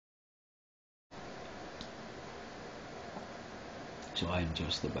So I'm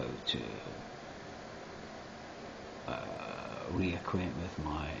just about to reacquaint with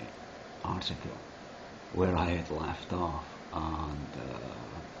my article where I had left off, and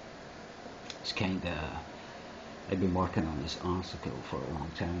it's kind of, I've been working on this article for a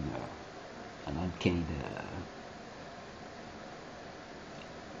long time now, and I'm kind of,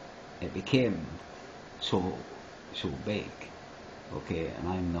 it became so big, okay, and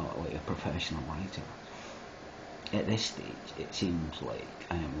I'm not like a professional writer. At this stage, it seems like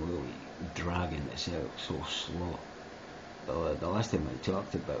I am really dragging this out so slow. The last time I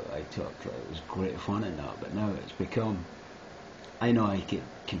talked, it was great fun and that, but now it's become, I know I can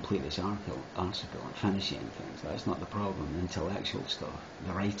complete this article and finishing things. That's not the problem. The intellectual stuff,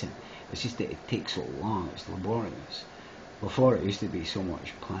 the writing, it's just that it takes so long. It's laborious. Before it used to be so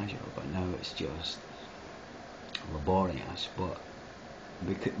much pleasure, but now it's just laborious. But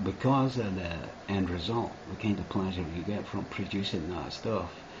because of the end result, the kind of pleasure you get from producing that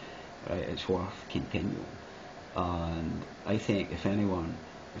stuff, right, it's worth continuing. And I think if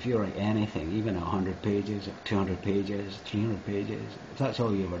you write anything, even 100 pages, or 200 pages, 300 pages, if that's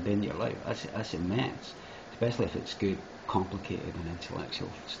all you ever did in your life, that's immense. Especially if it's good, complicated and intellectual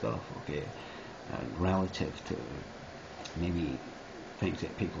stuff, okay, and relative to maybe things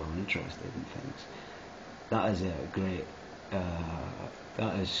that people are interested in things. That is a great,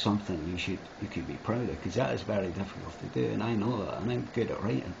 that is something you could be proud of, because that is very difficult to do, and I know that, and I'm good at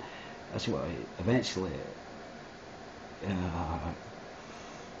writing. That's why eventually,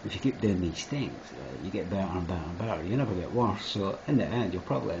 if you keep doing these things, you get better and better and better. You never get worse. So in the end, you'll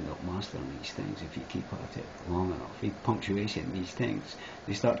probably end up mastering these things if you keep at it long enough. If you punctuation these things,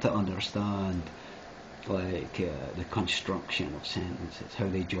 you start to understand like the construction of sentences, how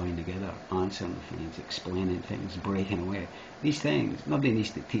they join together, answering things, explaining things, breaking away. These things, nobody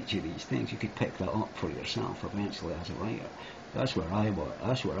needs to teach you these things. You could pick that up for yourself eventually as a writer. That's where I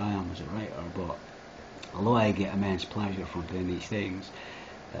am as a writer. But although I get immense pleasure from doing these things,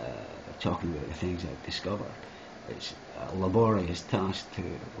 talking about the things I've discovered, it's a laborious task to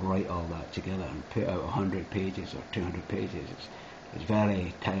write all that together and put out 100 pages or 200 pages. It's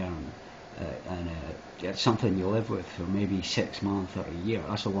very tiring, and it's something you live with for maybe 6 months or a year.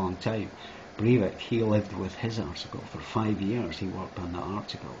 That's a long time. Breivik, he lived with his article for 5 years. He worked on that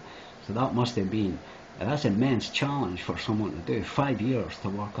article, so that must have been. That's an immense challenge for someone to do. 5 years to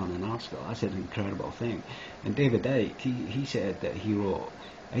work on an article. That's an incredible thing. And David Icke, he said that he wrote,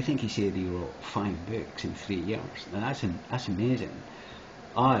 I think he said he wrote 5 books in 3 years. Now that's amazing.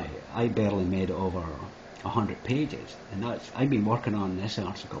 I barely made it over 100 pages, and I've been working on this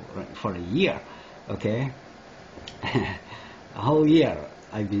article for a year. Okay, a whole year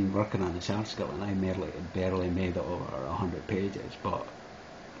I've been working on this article, and I barely made it over 100 pages. But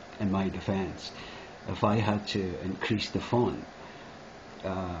in my defence, if I had to increase the font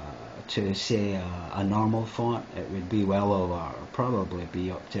to say a normal font, it would be well over, probably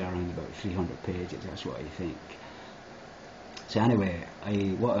be up to around about 300 pages. That's what I think. So anyway,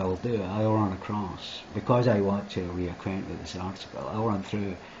 what I'll do, I'll run across, because I want to reacquaint with this article, I'll run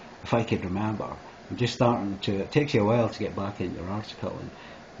through, if I could remember. I'm just starting to, it takes you a while to get back in your article, and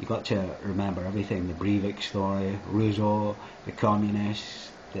you've got to remember everything, the Breivik story, Rousseau, the communists,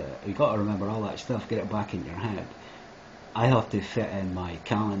 you've got to remember all that stuff, get it back in your head. I have to fit in my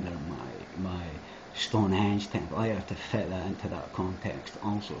calendar, my Stonehenge temple, I have to fit that into that context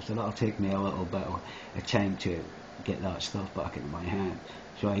also, so that'll take me a little bit of a time to get that stuff back in my head.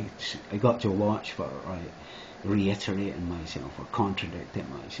 So I got to watch for reiterating myself or contradicting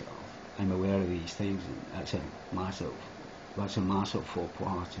myself. I'm aware of these things, and that's a massive faux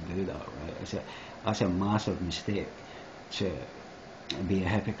pas to do that, right? That's a massive mistake to be a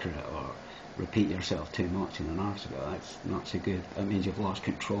hypocrite or repeat yourself too much in an article. That's not so good. That means you've lost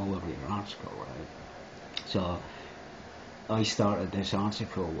control over your article, right? So I started this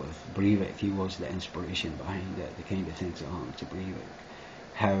article with Breivik. He was the inspiration behind it, the kind of things that happened to Breivik,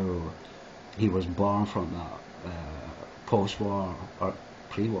 how he was born from that post-war or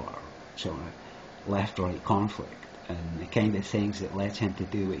pre-war sort of left-right conflict, and the kind of things that led him to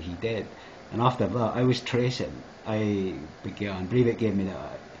do what he did. And after that, I was tracing. Breivik gave me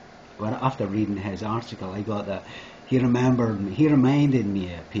that. After reading his article, I got that he reminded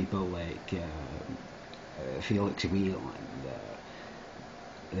me of people like Felix Wheel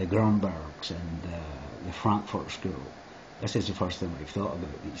and the Grunbergs and the Frankfurt School. This is the first time I've thought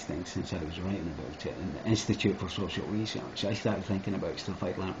about these things since I was writing about it. And the Institute for Social Research, I started thinking about stuff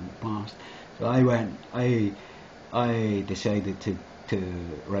I'd learned in the past. So I decided to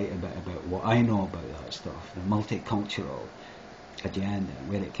write a bit about what I know about that stuff, the multicultural agenda,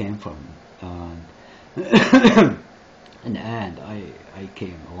 where it came from. And in the end, I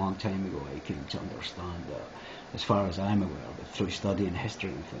came a long time ago. I came to understand that, as far as I'm aware, that through studying history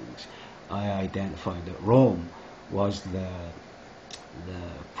and things, I identified that Rome was the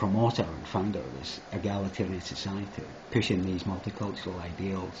promoter and founder of this egalitarian society, pushing these multicultural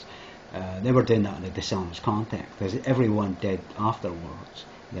ideals. They were doing that in a dishonest context, because everyone did afterwards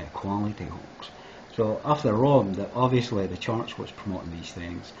the equality hoax. So after Rome, obviously the church was promoting these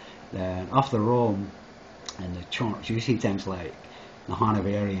things. Then after Rome and the church, you see things like the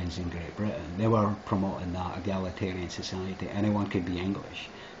Hanoverians in Great Britain. They were promoting that egalitarian society. Anyone could be English.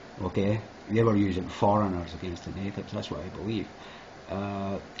 Okay, they were using foreigners against the natives. That's what I believe.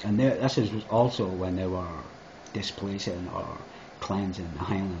 And this is also when they were displacing or cleansing the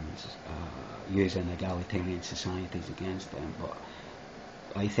Highlands, using egalitarian societies against them. But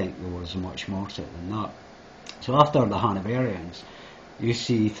I think there was much more to it than that. So after the Hanoverians, you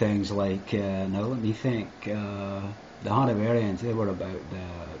see things like, now let me think, the Hanoverians, they were about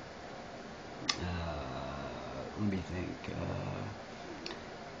let me think,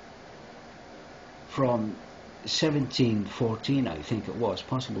 from 1714, I think it was,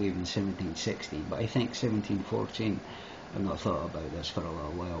 possibly even 1716, but I think 1714. I've not thought about this for a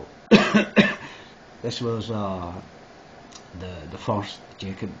little while. This was the first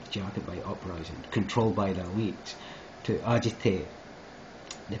Jacobite uprising, controlled by the elites to agitate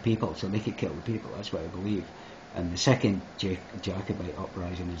the people so they could kill the people. That's what I believe. And the second Jacobite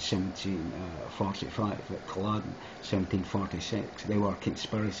uprising in 1745 at Culloden, 1746, they were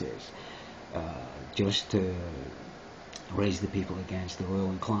conspiracies just to raise the people against the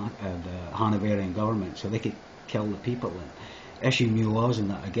ruling class, the Hanoverian government, so they could kill the people and issue new laws and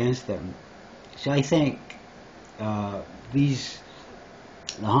that against them. So I think the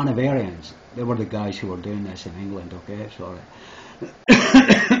Hanoverians, they were the guys who were doing this in England. Okay, sorry.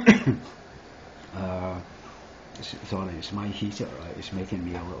 Sorry, it's my heater, right? It's making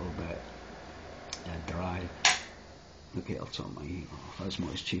me a little bit dry. Okay, I'll turn my heat off. That's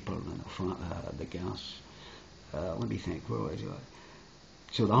much cheaper than the gas. Let me think, where was I?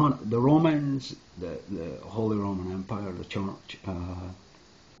 So the Romans, the Holy Roman Empire, the Church, the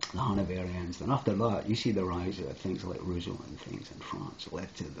Hanoverians, and after that you see the rise of things like Rousseau and things in France,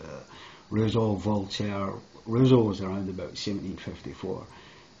 led to the Rousseau, Voltaire. Rousseau was around about 1754.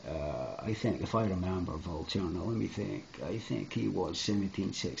 I think, if I remember Voltaire, now let me think, I think he was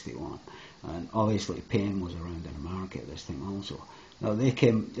 1761, and obviously Paine was around in America at this time also. Now they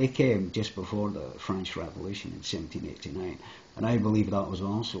came just before the French Revolution in 1789, and I believe that was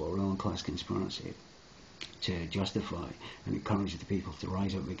also a ruling class conspiracy to justify and encourage the people to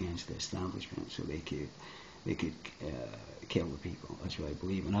rise up against the establishment so they could kill the people. That's what I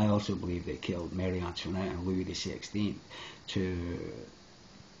believe. And I also believe they killed Mary Antoinette and Louis XVI to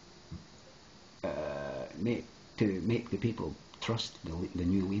make the people trust the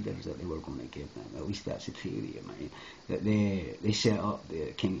new leaders that they were going to give them. At least that's a theory of mine, that they set up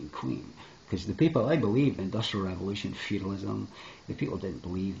the king and queen. Because the people, I believe, the Industrial Revolution, feudalism, the people didn't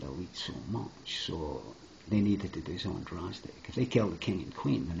believe the elite so much, so they needed to do something drastic. If they killed the king and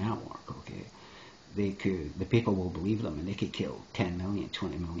queen, the network, okay, the people will believe them, and they could kill 10 million,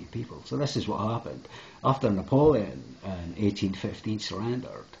 20 million people. So this is what happened. After Napoleon in 1815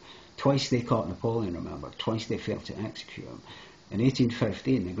 surrendered, twice they caught Napoleon, remember, twice they failed to execute him. In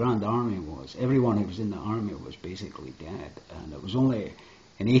 1815, the Grand Army everyone who was in the army was basically dead, and it was only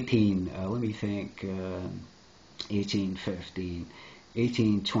in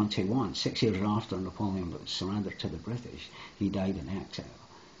 1821, 6 years after Napoleon surrendered to the British, he died in exile.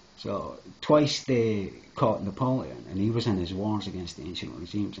 So twice they caught Napoleon, and he was in his wars against the ancient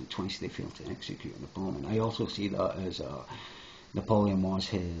regimes, and twice they failed to execute Napoleon. I also see that as Napoleon was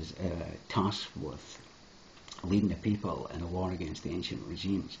his task with leading the people in a war against the ancient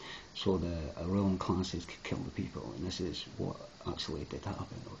regimes, so the ruling classes could kill the people, and this is what actually did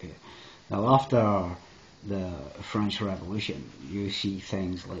happen. Okay, now after the French Revolution, you see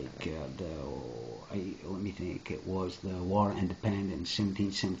things like let me think, it was the War of Independence,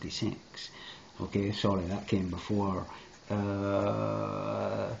 1776. Okay, sorry, that came before.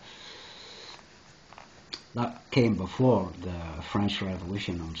 That came before the French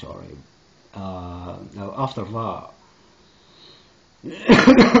Revolution. I'm sorry. Now after that,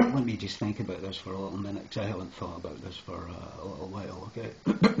 let me just think about this for a little minute, because I haven't thought about this for a little while. Okay.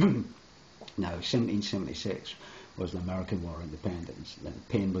 Now 1776 was the American War of Independence. Then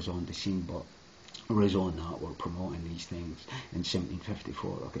Paine was on the scene, but Rousseau and that were promoting these things in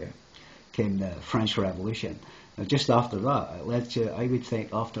 1754. Okay. Came the French Revolution. Now just after that, it led to, I would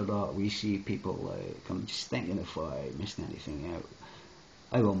think after that we see people like, I'm just thinking if I missed anything out.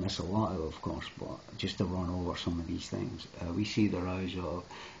 I will miss a lot of course, but just to run over some of these things, we see the rise of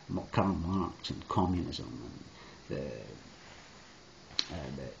Karl Marx and communism and the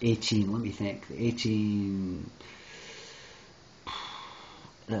 18, let me think, the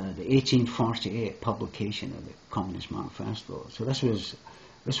 1848 publication of the Communist Manifesto. So this was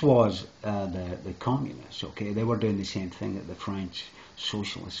the communists. Okay, they were doing the same thing that the French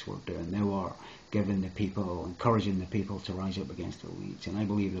socialists were doing. They were giving the people, encouraging the people to rise up against the elites, and I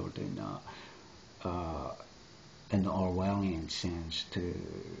believe they were doing that in the Orwellian sense,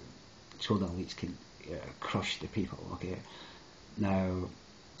 so the elites could crush the people. Okay, now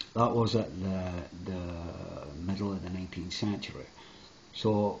that was at the middle of the 19th century.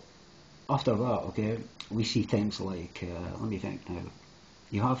 So after that, okay, we see things like, let me think now.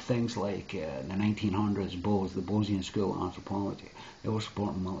 You have things like the 1900s, the Bosnian School of Anthropology. They were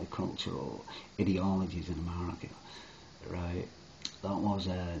supporting multicultural ideologies in America, right? That was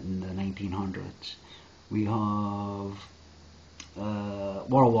in the 1900s. We have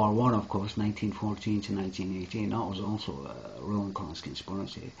World War One, of course, 1914 to 1918. That was also a ruling class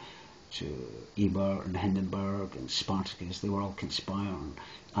conspiracy. To Ebert and Hindenburg and Spartacus, they were all conspiring,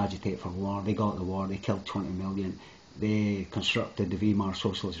 agitate for war. They got the war. They killed 20 million. They constructed the Weimar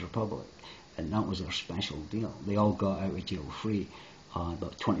Socialist Republic, and that was their special deal. They all got out of jail free.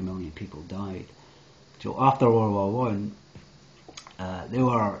 About 20 million people died. So after World War One,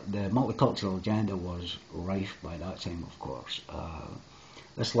 the multicultural agenda was rife by that time, of course.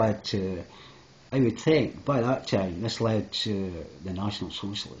 This led to, I would think, by that time, this led to the National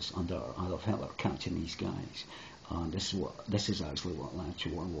Socialists under Adolf Hitler catching these guys. This is actually what led to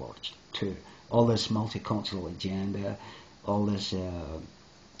World War II. All this multicultural agenda, all this, the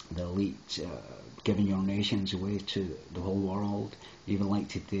elite giving your nations away to the whole world. Even like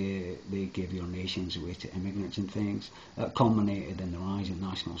today, they give your nations away to immigrants and things. That culminated in the rise of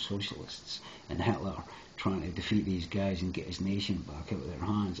National Socialists and Hitler trying to defeat these guys and get his nation back out of their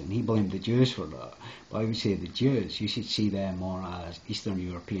hands. And he blamed the Jews for that. But I would say the Jews, you should see them more as Eastern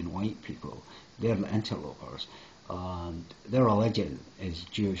European white people. They're the interlopers. And their religion is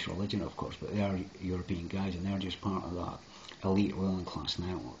Jewish religion, of course, but they are European guys, and they're just part of that elite ruling class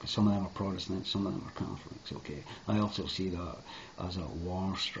network. Some of them are Protestants, some of them are Catholics. Okay, I also see that as a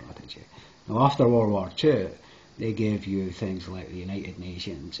war strategy. Now, after World War II, they gave you things like the United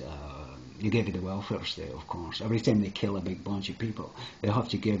Nations. They gave you the welfare state, of course. Every time they kill a big bunch of people, they have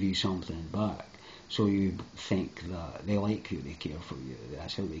to give you something back. So you think that they like you, they care for you.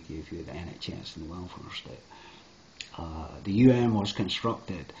 That's how they gave you the NHS and the welfare state. The UN was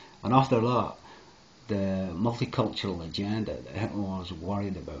constructed, and after that, the multicultural agenda that Hitler was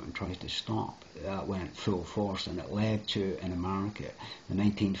worried about and tried to stop, that went full force, and it led to, in America, the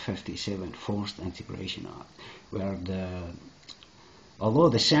 1957 Forced Integration Act, where although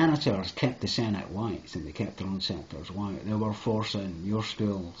the senators kept the Senate whites and they kept their own senators white, they were forcing your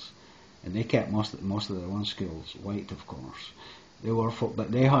schools, and they kept most of their own schools white, of course.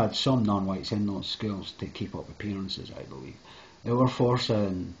 But they had some non-whites in those schools to keep up appearances, I believe. They were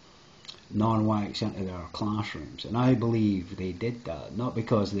forcing non-whites into their classrooms, and I believe they did that, not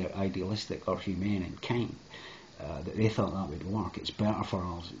because they're idealistic or humane and kind, that they thought that would work. It's better for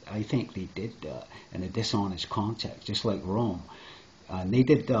us. I think they did that in a dishonest context, just like Rome. And they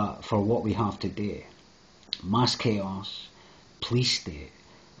did that for what we have today. Mass chaos, police state,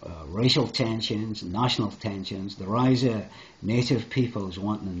 racial tensions, national tensions, the rise of native peoples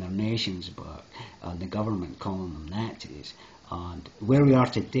wanting their nations back, and the government calling them Nazis. And where we are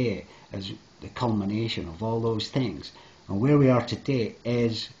today is the culmination of all those things. And where we are today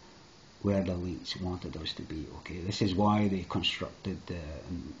is where the elites wanted us to be. Okay, this is why they constructed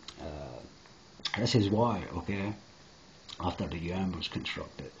this is why, okay, after the UN was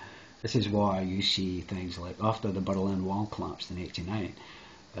constructed, this is why you see things like after the Berlin Wall collapsed in '89,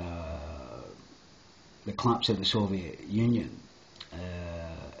 the collapse of the Soviet Union,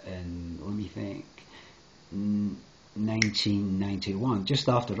 and let me think, 1991, just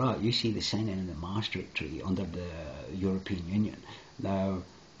after that, you see the signing of the Maastricht Treaty under the European Union. Now,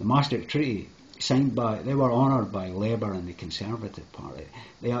 the Maastricht Treaty, they were honoured by Labour and the Conservative Party.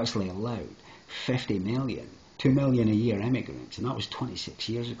 They actually allowed 50 million, 2 million a year immigrants, and that was 26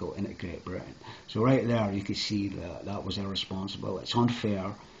 years ago into Great Britain. So right there, you could see that that was irresponsible. It's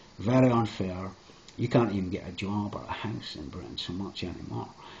unfair, very unfair. You can't even get a job or a house in Britain so much anymore.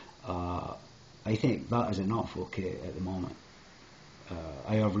 I think that is enough, okay, at the moment.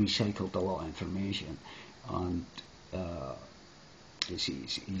 I have recycled a lot of information, and it's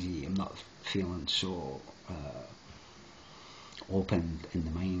easy. I'm not feeling so opened in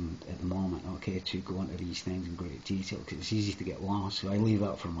the mind at the moment, okay, to go into these things in great detail, because it's easy to get lost, so I leave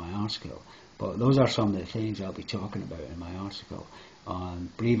that for my article. But those are some of the things I'll be talking about in my article.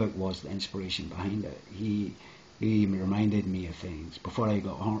 Breivik was the inspiration behind it. He reminded me of things. Before I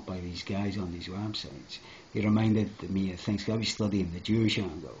got hurt by these guys on these websites, he reminded me of things. I was studying the Jewish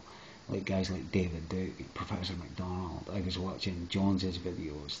angle, like guys like David Duke, Professor MacDonald. I was watching Jones's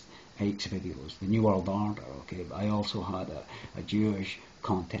videos, Ike's videos, the New World Order, okay, but I also had a Jewish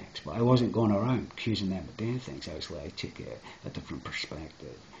context, but I wasn't going around accusing them of doing things. Actually, I took a different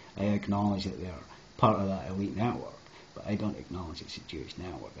perspective. I acknowledge that they're part of that elite network, but I don't acknowledge it's a Jewish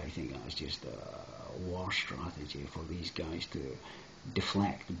network. I think that's just a war strategy for these guys to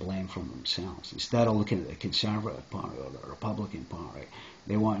deflect the blame from themselves. Instead of looking at the Conservative Party or the Republican Party,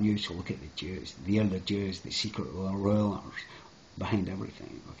 they want you to look at the Jews. They are the Jews, the secret rulers behind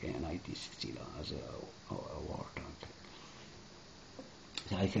everything, okay, and I just see that as a war tactic.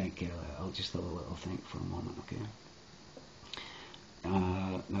 So I think I'll just have a little think for a moment, okay.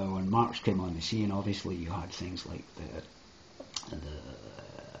 Now, when Marx came on the scene, obviously you had things like the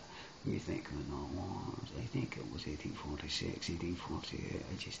we think when that was, I think it was 1846, 1848.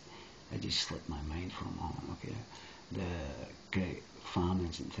 I just slipped my mind for a moment, okay. The great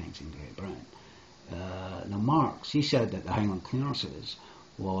famines and things in Great Britain. Now Marx, he said that the Highland clearances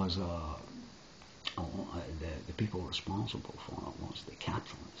was the people responsible for it was the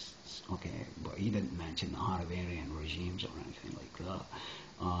capitalists, okay, but he didn't mention the Hanoverian regimes or anything like that.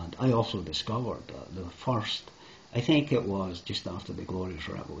 And I also discovered that the first, I think it was just after the Glorious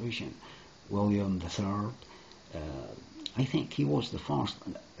Revolution, William III, I think he was the first,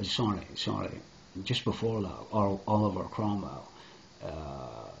 sorry, just before that, Oliver Cromwell,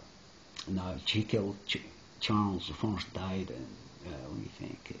 now he killed Charles I died in, let me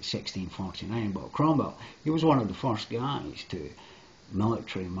think, 1649, but Cromwell, he was one of the first guys to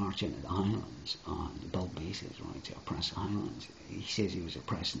military march into the Highlands and build bases, right, to oppress the Highlands. He says he was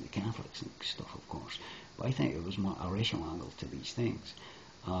oppressing the Catholics and stuff, of course, but I think it was more a racial angle to these things.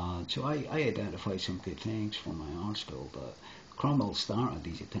 So I identified some good things from my article that Cromwell started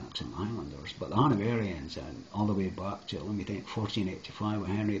these attacks on the Highlanders, but the Hanoverians, and all the way back to, let me think, 1485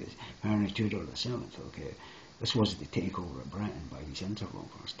 with Henry Tudor VII, okay, this was the takeover of Britain by these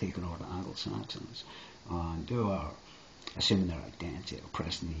interlopers, taking over the Anglo-Saxons, and they were assuming their identity,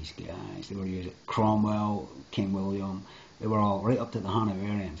 oppressing these guys. They were using Cromwell, King William, they were all, right up to the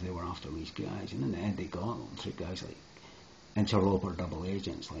Hanoverians, they were after these guys, and in the end they got them through guys like interloper double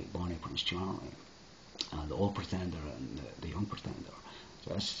agents like Bonnie Prince Charlie, the Old Pretender and the Young Pretender.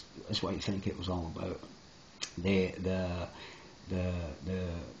 So that's what I think it was all about.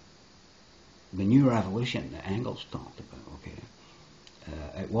 The new revolution that Engels talked about, okay,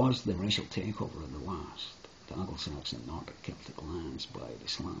 it was the racial takeover of the West, the Anglo-Saxon Nordic Celtic lands by the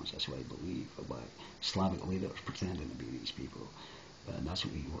Slavs, that's what I believe, by Slavic leaders pretending to be these people. And that's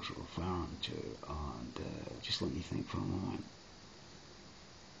what he was referring to, and just let me think for a moment.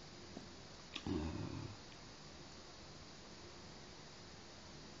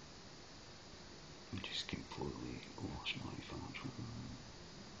 I just completely lost my thoughts.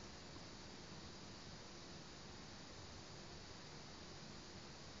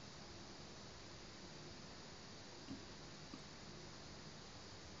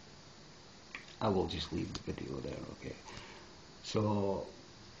 I will just leave the video there, okay. So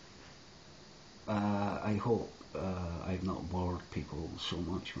I hope I've not bored people so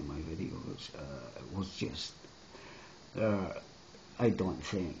much with my videos. It was just, I don't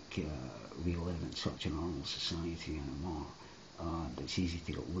think we live in such a normal society anymore. It's easy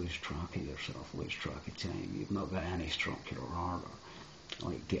to lose track of yourself, lose track of time. You've not got any structure or order.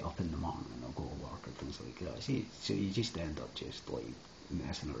 Like get up in the morning or go to work or things like that. See, so you just end up just like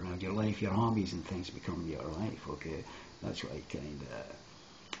messing around your life. Your hobbies and things become your life, okay? That's what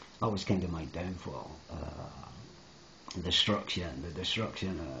that was kind of my downfall. The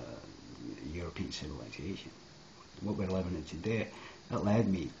destruction of European civilization. What we're living in today, that led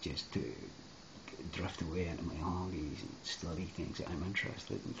me just to drift away into my hobbies and study things that I'm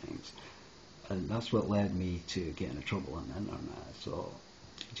interested in things. And that's what led me to get into trouble on the internet. So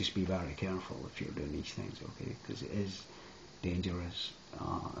just be very careful if you're doing these things, okay? Because it is dangerous.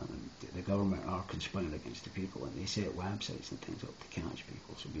 The government are conspiring against the people, and they set websites and things up to catch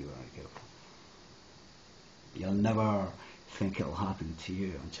people, so be very careful. You'll never think it'll happen to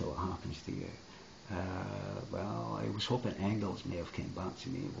you until it happens to you. Well, I was hoping Engels may have came back to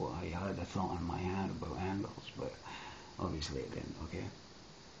me. Well, I had a thought in my head about Engels, but obviously it didn't, okay?